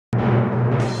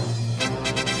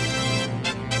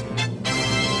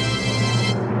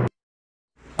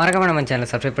மறக்காம நம்ம சேனலை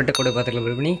சப்ஸ்கிரைப் பண்ணிட்டு கூட பார்த்துக்கலாம்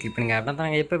பில் பண்ணி கிளிக் பண்ணுங்கள். அப்படின்னா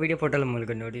தான் எப்போ வீடியோ போட்டாலும்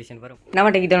உங்களுக்கு நோட்டிஃபிகேஷன் வரும். நம்ம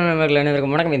டெக்கிட்டான நண்பர்கள்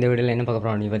அனைவருக்கும் வணக்கம். இந்த வீடியோவில் என்ன பார்க்க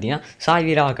போகிறோம் அப்படின்னு பார்த்தீங்கன்னா, சாய்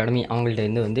வீரா அகாடமி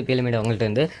அவங்கள்ட்ட வந்து பீலமேடு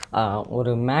அவங்கள்ட்ட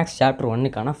ஒரு maths chapter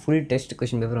 1க்கான full test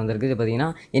question paper வந்திருக்கு. இது பார்த்தீங்கன்னா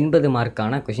 80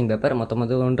 மார்க்கான கொஷின் பேப்பர். மொத்தம்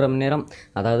 1.5 மணி நேரம்,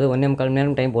 அதாவது 1.25 மணி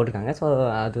நேரம் டைம் போட்டிருக்காங்க. ஸோ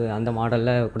அது அந்த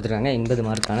மாடலில் கொடுத்துருக்காங்க. 80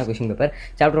 மார்க்கான question paper.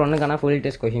 Chapter 1க்கான full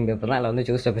test question paper தான். அதில் வந்து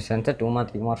choose test answer 2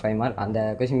 mark 3 mark 5 mark அந்த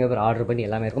கொஷின் பேப்பர் ஆர்டர் பண்ணி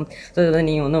எல்லாமே இருக்கும். ஸோ இது வந்து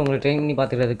நீங்கள் வந்து உங்களுக்கு ட்ரெயின் பண்ணி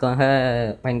பார்த்துக்கிறதுக்காக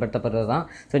பயன்படுத்தப்படுறது தான்.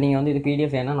 ஸோ நீங்கள் வந்து இது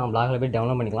பிடிஎஃப் வேணால் நான் பிளாகில் போய்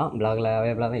டவுன்லோட் பண்ணிக்கலாம். பிளாகில்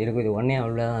அவைலபிளாக தான் இருக்கும். இது ஒன்றே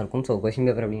அவைலபிளாக தான் இருக்கும். ஸோ கொஷின்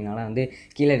பேப்பர் அப்படின்னால வந்து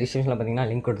கீழே டிஸ்கிரிப்ஷனில் பார்த்தீங்கன்னா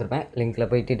லிங்க் கொடுத்துருப்பேன். லிங்க்கில்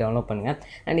போய்ட்டு டவுன்லோட் பண்ணுங்கள்.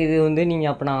 அண்ட் இது வந்து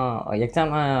நீங்கள் அப்போ நான்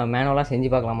எக்ஸாம் மேனுவலாக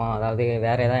செஞ்சு பார்க்கலாமா, அதாவது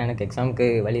வேறு ஏதாவது எனக்கு எக்ஸாமுக்கு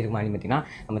வழி இருக்குமா அப்படின்னு பார்த்தீங்கன்னா,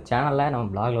 நம்ம சேனலில் நம்ம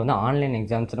பிளாகில் வந்து ஆன்லைன்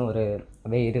எக்ஸாம்ஸ்னு ஒரு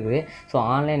இருக்குது. ஸோ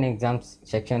ஆன்லைன் எக்ஸாம்ஸ்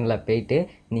செக்ஷனில் போய்ட்டு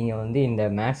நீங்கள் வந்து இந்த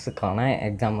மேக்ஸுக்கான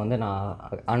எக்ஸாம் வந்து நான்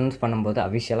அனௌன்ஸ் பண்ணும்போது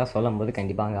அஃபிஷியலாக சொல்லும் போது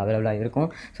கண்டிப்பாக அங்கே அவைலபிளாக இருக்கும்.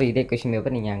 ஸோ இதே கொஷின்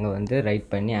பேப்பர் நீங்கள் அங்கே வந்து ரைட்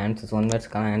பண்ணி ஆன்சர்ஸ் 1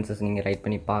 வேர்ட்ஸ்க்கான ஆன்சர்ஸ் நீங்கள் ரைட்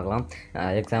பண்ணி பார்க்கலாம்.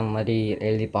 எக்ஸாம் மாதிரி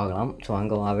எழுதி பார்க்கலாம். ஸோ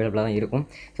அங்கே அவைலபிளாக தான் இருக்கும்.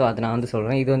 ஸோ அதை நான் வந்து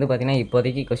சொல்கிறேன். இது வந்து பார்த்திங்கன்னா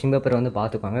இப்போதைக்கு கொஷின் பேப்பர் வந்து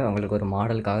பார்த்துக்கோங்க. உங்களுக்கு ஒரு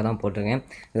மாடலுக்காக தான் போட்டிருக்கேன்.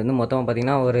 இது வந்து மொத்தமாக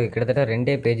பார்த்திங்கன்னா ஒரு கிட்டத்தட்ட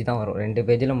 2 பேஜ் தான் வரும். 2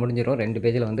 பேஜில் முடிஞ்சிடும். 2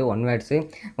 பேஜில் வந்து 1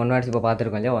 வேர்ட்ஸ் இப்போ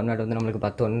பார்த்துருக்கோம் இல்லையா. 1 வேர்ட் வந்து நம்மளுக்கு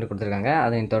 10 ஒன்று கொடுத்துருக்காங்க.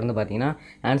 அதை தொடர்ந்து பார்த்தீங்கன்னா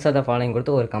ஆன்சர் த ஃபாலோயிங்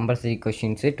கொடுத்து ஒரு கம்பல்சரி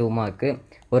கொஷின்ஸு 2 மார்க்கு,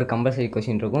 ஒரு கம்பல்சரி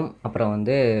கொஷின் இருக்கும். அப்புறம்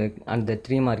வந்து அந்த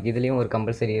 3 மார்க் இதுலேயும் ஒரு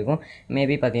கம்பல்சரி இருக்கும்.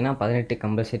 மேபி பார்த்தீங்கன்னா 18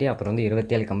 கம்பல்சரி, அப்புறம் வந்து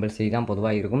 27 கம்பல்சரி தான்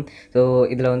பொதுவாக இருக்கும். ஸோ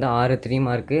இதில் வந்து 6 3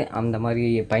 மார்க்கு அந்த மாதிரி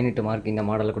 18 மார்க் இந்த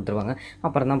மாடலில் கொடுத்துருவாங்க.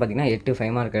 அப்புறம் தான் பார்த்தீங்கன்னா 8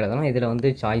 5 மார்க் எழுதணும். இதில்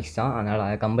வந்து சாய்ஸ் தான், அதனால்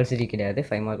கம்பல்சரி கிடையாது.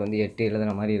 5 மார்க் வந்து 8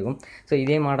 எழுதுகிற மாதிரி இருக்கும். ஸோ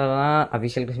இதே மாடலாம்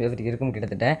அஃபிஷியல் கொஷின் பேப்பர் இருக்கும்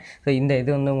கிட்டத்தட்ட. ஸோ இந்த இது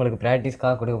வந்து உங்களுக்கு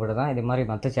ப்ராக்டிஸ்க்காக கொடுக்கப்பட்டதான். இது மாதிரி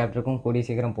மற்ற சாப்டருக்கும் கூடிய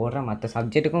சீக்கிரம் போடுறேன், மற்ற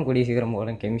சப்ஜெக்ட்டுக்கும் கூடிய சீக்கிரம்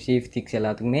போடுறேன். கெமிஸ்ட்ரி, ஃபிசிக்ஸ்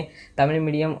எல்லாத்துக்குமே தமிழ்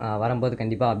மீடியம் வரும்போது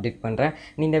கண்டிப்பாக அப்டேட் பண்ணுறேன்.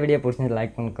 இந்த வீடியோ பிடிச்சிருந்து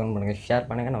லைக் பண்ணி கமெண்ட் பண்ணுங்கள், ஷேர்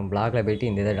பண்ணுங்கள். நம்ம பிளாகில் போய்ட்டு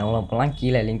இந்த இதை டவுன்லோட் பண்ணலாம்.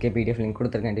 கீழே லிங்க் பிடிஎஃப் லிங்க்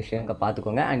கொடுத்துருக்கேன், டிஸ்கிரிப்ஷனில்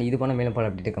பார்த்துக்கோங்க. அண்ட் இது போன மேலும்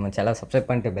போல அப்டேட் நம்ம சேனலை சப்ஸ்கிரைப்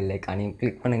பண்ணிட்டு பெல் ஐக்கானையும்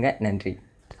கிளிக் பண்ணுங்கள். நன்றி.